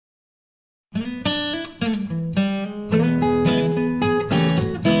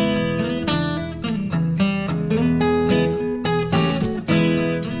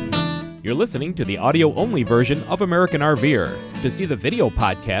listening to the audio-only version of American RVer. To see the video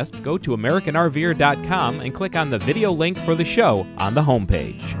podcast, go to AmericanRVer.com and click on the video link for the show on the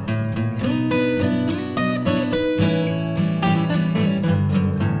homepage.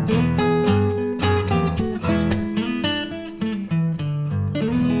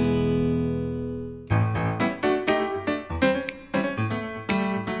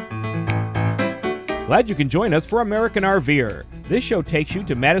 Glad you can join us for American RVer. This show takes you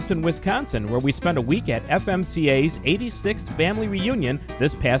to Madison, Wisconsin, where we spent a week at FMCA's 86th family reunion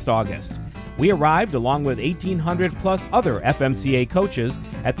this past August. We arrived along with 1,800 plus other FMCA coaches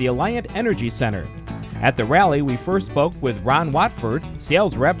at the Alliant Energy Center. At the rally, we first spoke with Ron Watford,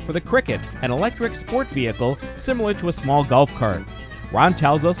 sales rep for the Cricket, an electric sport vehicle similar to a small golf cart. Ron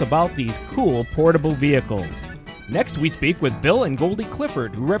tells us about these cool portable vehicles. Next, we speak with Bill and Goldie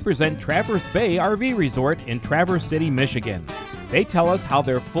Clifford, who represent Traverse Bay RV Resort in Traverse City, Michigan. They tell us how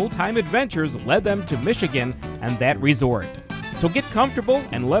their full-time adventures led them to Michigan and that resort. So get comfortable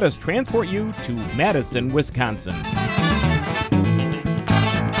and let us transport you to Madison, Wisconsin.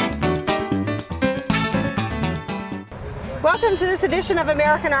 Welcome to this edition of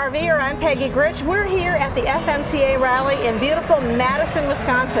American RVer. I'm Peggy Gritch. We're here at the FMCA rally in beautiful Madison,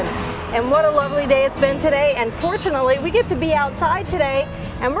 Wisconsin. And what a lovely day it's been today. And fortunately, we get to be outside today,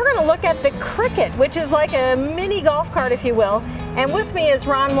 and we're going to look at the Cricket, which is like a mini golf cart, if you will. And with me is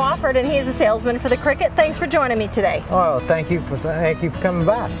Ron Wofford, and he's a salesman for the Cricket. Thanks for joining me today. Oh, thank you for coming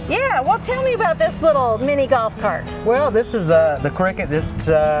by. Yeah, well, tell me about this little mini golf cart. Well, this is the Cricket. It's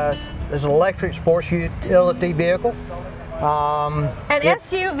an electric sports utility vehicle. An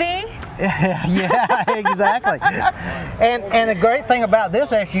SUV? Yeah, exactly. And the great thing about this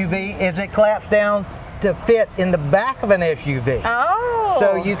SUV is it claps down to fit in the back of an SUV. Oh.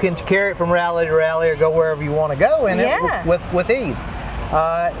 So you can carry it from rally to rally or go wherever you want to go in it with ease.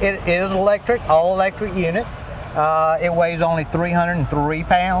 It is electric, all electric unit. It weighs only 303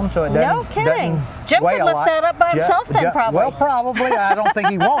 pounds, so it doesn't. No kidding. Jim weigh could a lift lot. that up by himself then, probably. Well, probably. I don't think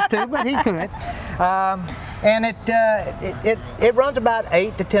he wants to, but he could. And it runs about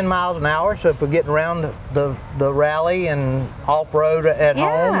 8 to 10 miles an hour. So if we're getting around the rally and off-road at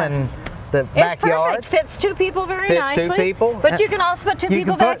home and the backyard. It's perfect. Fits two people very nicely. Fits two people. But you can also put two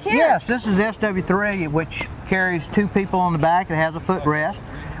people back here. Yes, this is SW3, which carries two people on the back. It has a footrest.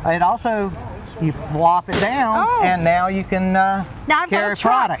 It also, you flop it down, and now you can carry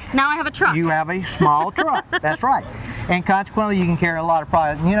product. Now I have a truck. You have a small truck. That's right. And consequently, you can carry a lot of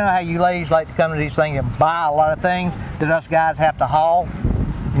product. You know how you ladies like to come to these things and buy a lot of things that us guys have to haul?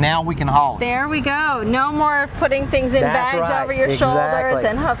 Now we can haul it. There we go. No more putting things in bags over your shoulders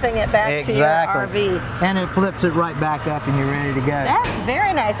and huffing it back to your RV. And it flips it right back up and you're ready to go. That's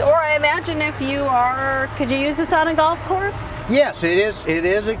very nice. Or I imagine if you are, could you use this on a golf course? Yes, it is. It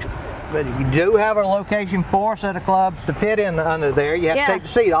is. But you do have a location for a set of clubs to fit in under there. You have to take the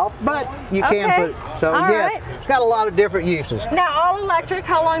seat off, but you can put it. So yes, it's got a lot of different uses. Now, all electric,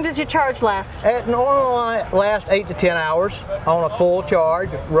 how long does your charge last? It normally lasts 8 to 10 hours on a full charge,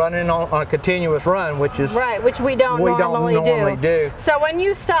 running on a continuous run, which is which we don't normally do. So when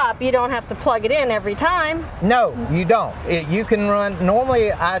you stop, you don't have to plug it in every time. No, you don't. You can run.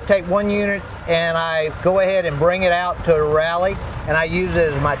 Normally, I take one unit and I go ahead and bring it out to a rally, and I use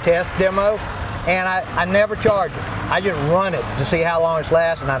it as my test demo, and I never charge it. I just run it to see how long it's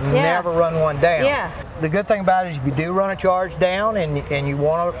lasts, and I've never run one down. Yeah. The good thing about it is if you do run a charge down and you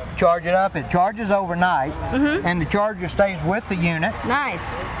want to charge it up, it charges overnight, and the charger stays with the unit.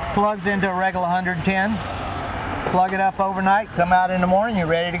 Nice. Plugs into a regular 110. Plug it up overnight, come out in the morning, you're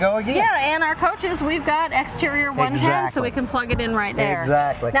ready to go again. Yeah, and our coaches, we've got exterior 110, so we can plug it in right there.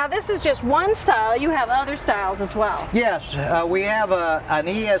 Exactly. Now this is just one style, you have other styles as well. Yes, we have an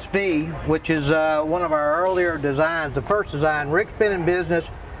ESV, which is one of our earlier designs, the first design. Rick's been in business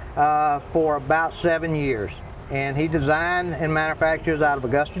for about 7 years, and he designed and manufactures out of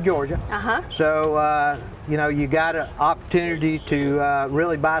Augusta, Georgia. So, you know, you got an opportunity to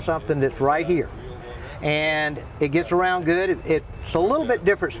really buy something that's right here. And it gets around good. It's a little bit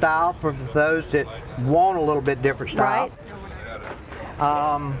different style for those that want a little bit different style.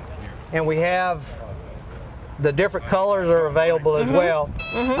 Right. And we have the different colors are available as well.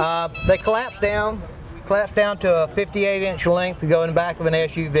 They collapse down to a 58-inch length to go in the back of an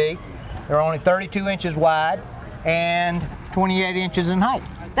SUV. They're only 32 inches wide and 28 inches in height.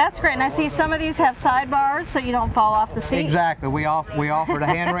 That's great. And I see some of these have sidebars so you don't fall off the seat. Exactly. We offer the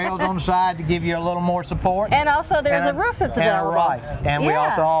handrails on the side to give you a little more support. And also there's a roof that's available. And we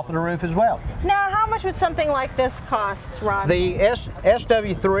also offer the roof as well. Now, how much would something like this cost, Ron? The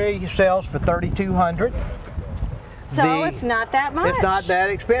SW3 sells for $3,200. So it's not that much. It's not that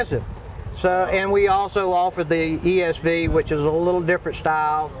expensive. So, and we also offer the ESV, which is a little different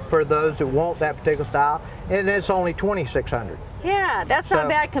style for those that want that particular style, and it's only $2,600. Yeah, that's not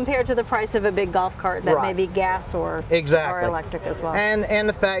bad compared to the price of a big golf cart that may be gas or electric as well. And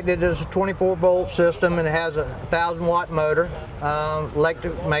the fact that it's a 24-volt system and it has a 1,000-watt motor,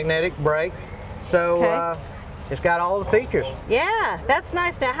 electric magnetic brake, so it's got all the features. Yeah, that's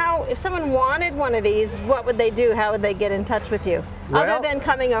nice. Now, if someone wanted one of these, what would they do? How would they get in touch with you? Other than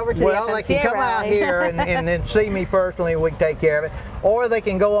coming over to the FMCA Well, they can come rally. out here and then see me personally, and we can take care of it. Or they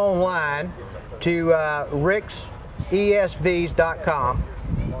can go online to ricksesvs.com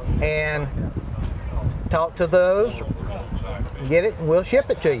and talk to those, get it, and we'll ship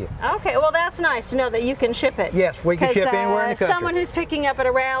it to you. Okay, well that's nice to know that you can ship it. Yes, we can ship anywhere in the country. Someone who's picking up at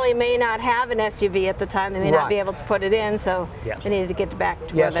a rally may not have an SUV at the time. They may not be able to put it in, so they need to get back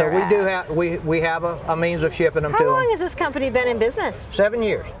to where they're at. We have a means of shipping them to them. How long has this company been in business? 7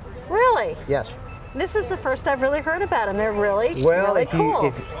 years. Really? Yes. This is the first I've really heard about them. They're really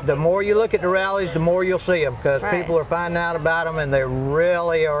cool. The more you look at the rallies, the more you'll see them, because people are finding out about them, and they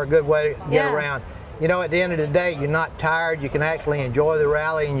really are a good way to get around. You know, at the end of the day, you're not tired. You can actually enjoy the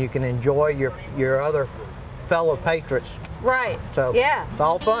rally, and you can enjoy your other fellow patriots. Right. So it's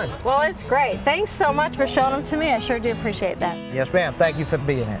all fun. Well, it's great. Thanks so much for showing them to me. I sure do appreciate that. Yes, ma'am. Thank you for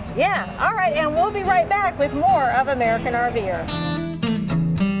being here. Yeah. All right, and we'll be right back with more of American RVer.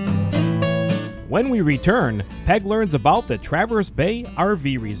 When we return, Peg learns about the Traverse Bay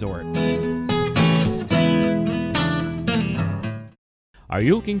RV Resort. Are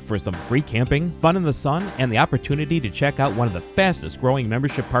you looking for some free camping, fun in the sun, and the opportunity to check out one of the fastest growing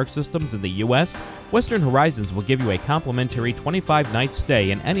membership park systems in the U.S.? Western Horizons will give you a complimentary 25-night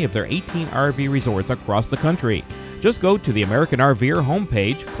stay in any of their 18 RV resorts across the country. Just go to the American RVer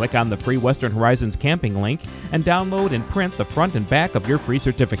homepage, click on the free Western Horizons camping link, and download and print the front and back of your free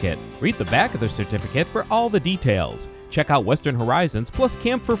certificate. Read the back of the certificate for all the details. Check out Western Horizons plus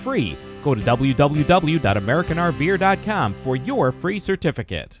camp for free. Go to www.americanrver.com for your free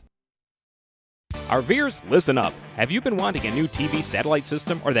certificate. RVers, listen up. Have you been wanting a new TV satellite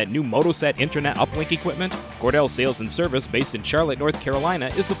system or that new Motosat internet uplink equipment? Cordell Sales and Service, based in Charlotte, North Carolina,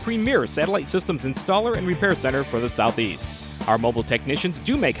 is the premier satellite systems installer and repair center for the Southeast. Our mobile technicians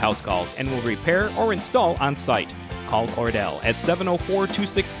do make house calls and will repair or install on site. Call Cordell at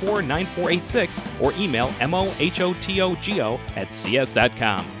 704-264-9486 or email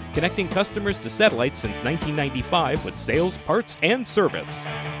mohotogo@cs.com. Connecting customers to satellites since 1995 with sales, parts, and service.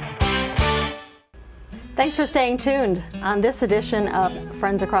 Thanks for staying tuned on this edition of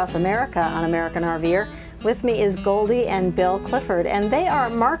Friends Across America on American RVer. With me is Goldie and Bill Clifford, and they are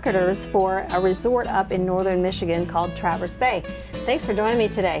marketers for a resort up in northern Michigan called Traverse Bay. Thanks for joining me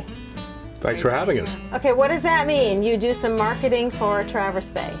today. Thanks for having us. Okay, what does that mean? You do some marketing for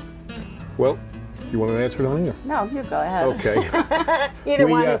Traverse Bay. Well, you want to answer it on here? No, you go ahead. Okay. Either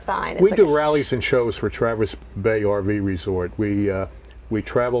one is fine. We do rallies and shows for Traverse Bay RV Resort. We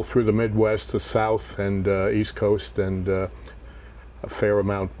travel through the Midwest, the South, and East Coast, and a fair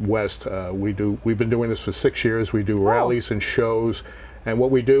amount west. We've been doing this for 6 years. We do rallies and shows, and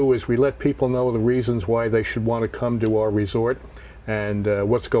what we do is we let people know the reasons why they should want to come to our resort, and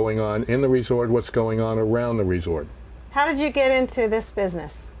what's going on in the resort, what's going on around the resort. How did you get into this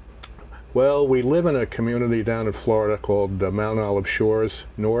business? Well, we live in a community down in Florida called Mount Olive Shores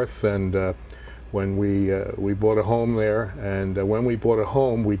North, and when we bought a home there, and when we bought a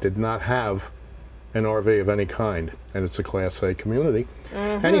home, we did not have an RV of any kind, and it's a Class A community.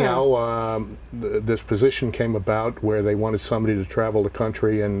 Mm-hmm. Anyhow, this position came about where they wanted somebody to travel the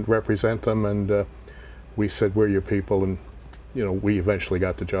country and represent them, and we said, we're your people, and we eventually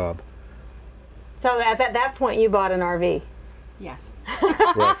got the job. So at that point, you bought an RV? Yes.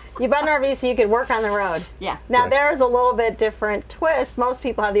 Right. You bought an RV so you could work on the road. Yeah. Now there's a little bit different twist. Most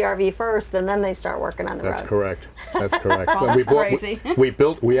people have the RV first and then they start working on the road. That's correct. That's correct. Well, that's crazy.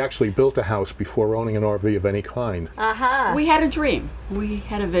 We actually built a house before owning an RV of any kind. Uh-huh. We had a dream. We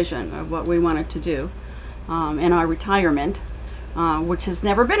had a vision of what we wanted to do in our retirement, which has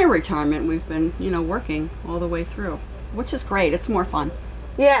never been a retirement. We've been, working all the way through, which is great. It's more fun.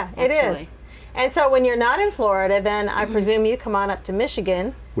 Yeah, it actually is. And so when you're not in Florida, then I presume you come on up to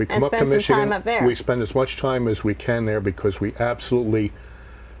Michigan We come and up spend to some Michigan. time up there. We spend as much time as we can there because we absolutely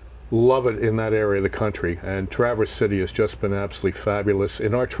love it in that area of the country. And Traverse City has just been absolutely fabulous.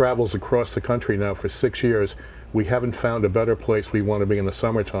 In our travels across the country now for 6 years, we haven't found a better place we want to be in the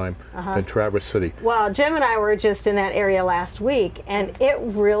summertime than Traverse City. Well, Jim and I were just in that area last week, and it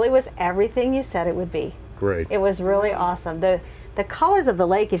really was everything you said it would be. Great. It was really awesome. The colors of the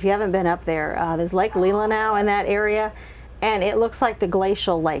lake, if you haven't been up there, there's Lake Leelanau in that area, and it looks like the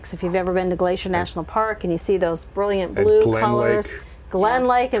glacial lakes. If you've ever been to Glacier National Park and you see those brilliant blue Glen colors. Lake. Glen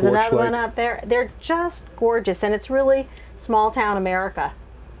Lake is Torch another one Lake. up there. They're just gorgeous, and it's really small town America.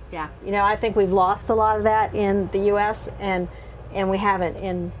 Yeah. You know, I think we've lost a lot of that in the U.S. and we haven't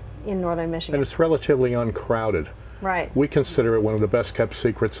in northern Michigan. And it's relatively uncrowded. Right. We consider it one of the best kept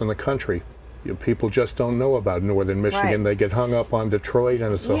secrets in the country. People just don't know about northern Michigan. Right. They get hung up on Detroit,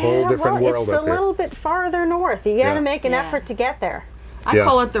 and it's a whole different well, world it's up a here. little bit farther north. You got to Yeah. make an Yeah. effort to get there. I Yeah.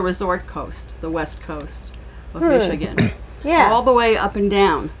 call it the resort coast, the west coast of Michigan. Yeah. All the way up and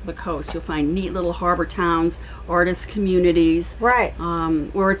down the coast, you'll find neat little harbor towns, artist communities, Right.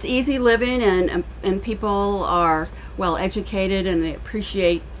 where it's easy living and people are well educated and they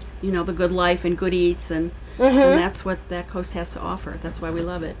appreciate, you know, the good life and good eats and that's what that coast has to offer. That's why we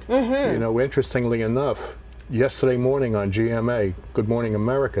love it. You know, interestingly enough, yesterday morning on GMA, Good Morning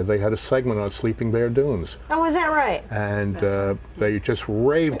America, they had a segment on Sleeping Bear Dunes. Oh, is that right? And they just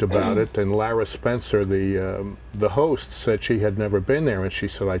raved about it. And Lara Spencer, the host, said she had never been there, and she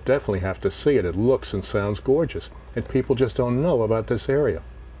said, "I definitely have to see it. It looks and sounds gorgeous." And people just don't know about this area.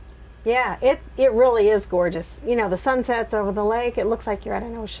 Yeah, it really is gorgeous. You know, the sunsets over the lake, it looks like you're at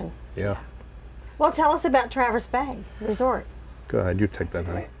an ocean. Yeah. Well, tell us about Traverse Bay Resort. Go ahead, you take that,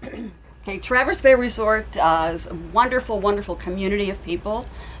 honey. Okay, Traverse Bay Resort is a wonderful, wonderful community of people,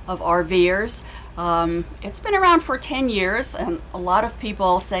 of RVers. It's been around for 10 years, and a lot of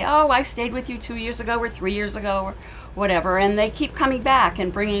people say, "Oh, I stayed with you 2 years ago or 3 years ago," or whatever, and they keep coming back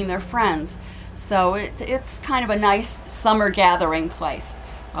and bringing their friends. So it's kind of a nice summer gathering place.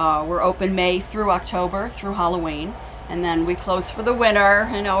 We're open May through October, through Halloween, and then we close for the winter.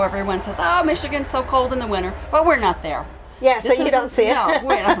 You know, everyone says, "Oh, Michigan's so cold in the winter," but we're not there. Yeah, so you don't see it.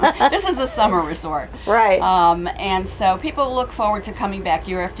 No, this is a summer resort. Right. And so people look forward to coming back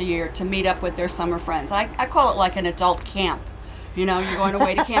year after year to meet up with their summer friends. I call it like an adult camp. You know, you're going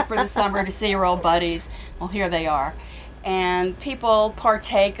away to camp for the summer to see your old buddies. Well, here they are. And people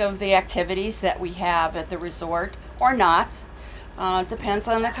partake of the activities that we have at the resort or not. Depends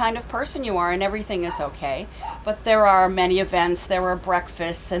on the kind of person you are, and everything is okay. But there are many events. There are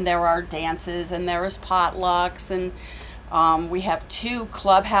breakfasts, and there are dances, and there is potlucks, and we have 2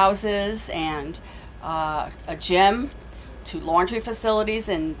 clubhouses and a gym, 2 laundry facilities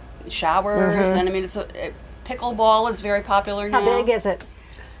and showers. And I mean, pickleball is very popular now. How big is it?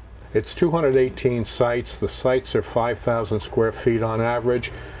 It's 218 sites. The sites are 5,000 square feet on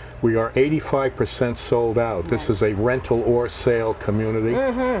average. We are 85% sold out. This is a rental or sale community.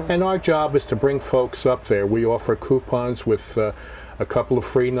 And our job is to bring folks up there. We offer coupons with a couple of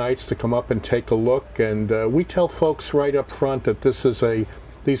free nights to come up and take a look. And we tell folks right up front that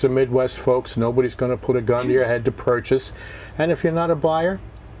these are Midwest folks. Nobody's going to put a gun to your head to purchase. And if you're not a buyer,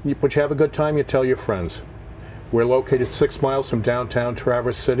 but you have a good time, you tell your friends. We're located 6 miles from downtown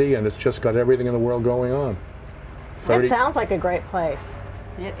Traverse City, and it's just got everything in the world going on. It sounds like a great place.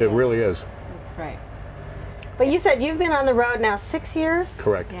 It really is. It's great. But you said you've been on the road now 6 years?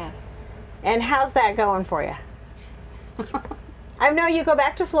 Correct. Yes. And how's that going for you? I know you go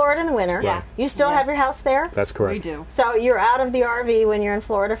back to Florida in the winter. Yeah. You still have your house there? That's correct. We do. So you're out of the RV when you're in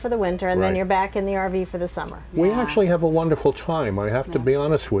Florida for the winter, and then Right. you're back in the RV for the summer. We Yeah. actually have a wonderful time. I have to be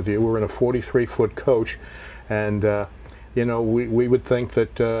honest with you. We're in a 43-foot coach, and you know, we would think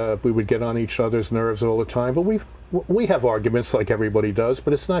that we would get on each other's nerves all the time, but we have arguments like everybody does,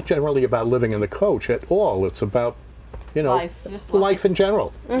 but it's not generally about living in the coach at all. It's about, you know, Life, just life life. in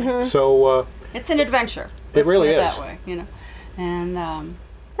general. So It's an adventure. It really Let's put is. that way, you know. And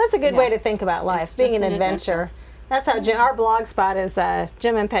That's a good Yeah. way to think about life, It's being just an an adventure. That's how our blog spot is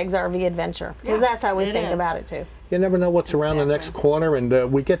Jim and Peg's RV Adventure, because Yeah, that's how we it think is. about it too. you never know what's around the next Exactly. corner,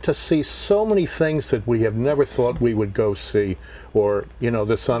 and we get to see so many things that we have never thought we would go see, or, you know,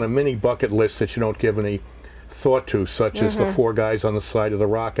 that's on a mini bucket list that you don't give any thought to, such as the 4 guys on the side of the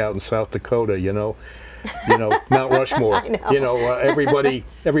rock out in South Dakota, you know, Mount Rushmore. You know,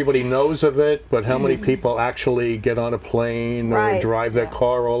 everybody knows of it, but how many people actually get on a plane or Right. drive their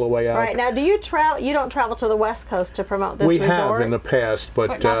car all the way out? Right, now do you travel? You don't travel to the West Coast to promote this We resort? have in the past,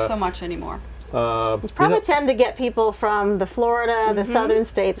 but not so much anymore. Probably tend to get people from the Florida, the southern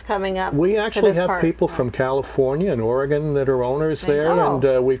states coming up. we to actually this have part. people from California and Oregon that are owners there, you.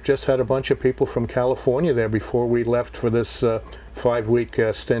 and we've just had a bunch of people from California there before we left for this 5-week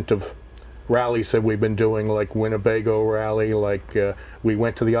stint of rallies that we've been doing, like Winnebago Rally, like we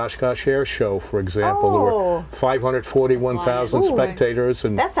went to the Oshkosh Air Show, for example. There Oh. were 541,000 Ooh. spectators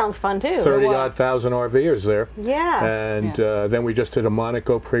and That sounds fun too. 30-odd thousand RVers there. Yeah. And then we just did a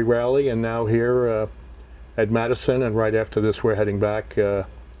Monaco pre-rally, and now here at Madison, and right after this we're heading back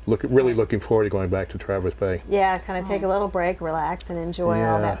really looking forward to going back to Traverse Bay. Yeah, kind of take a little break, relax, and enjoy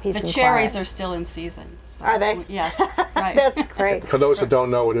all that peace The and cherries quiet. are still in season. So Are they? Yes, right. That's great. For those that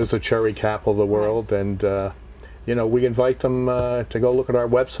don't know, it is the cherry capital of the world, and we invite them to go look at our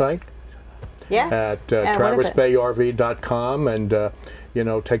website Yeah. at And what is it? traversebayrv.com and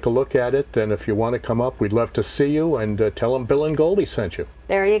take a look at it. And if you want to come up, we'd love to see you, and tell them Bill and Goldie sent you.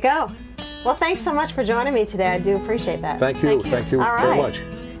 There you go. Well, thanks so much for joining me today. I do appreciate that. Thank you. Thank you All very right. much.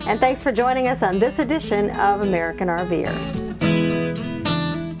 And thanks for joining us on this edition of American RVer.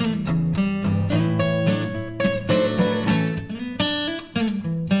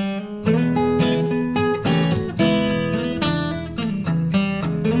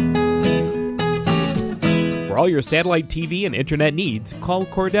 For all your satellite TV and internet needs, call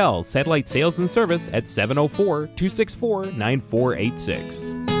Cordell Satellite Sales and Service at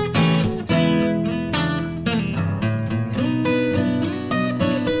 704-264-9486.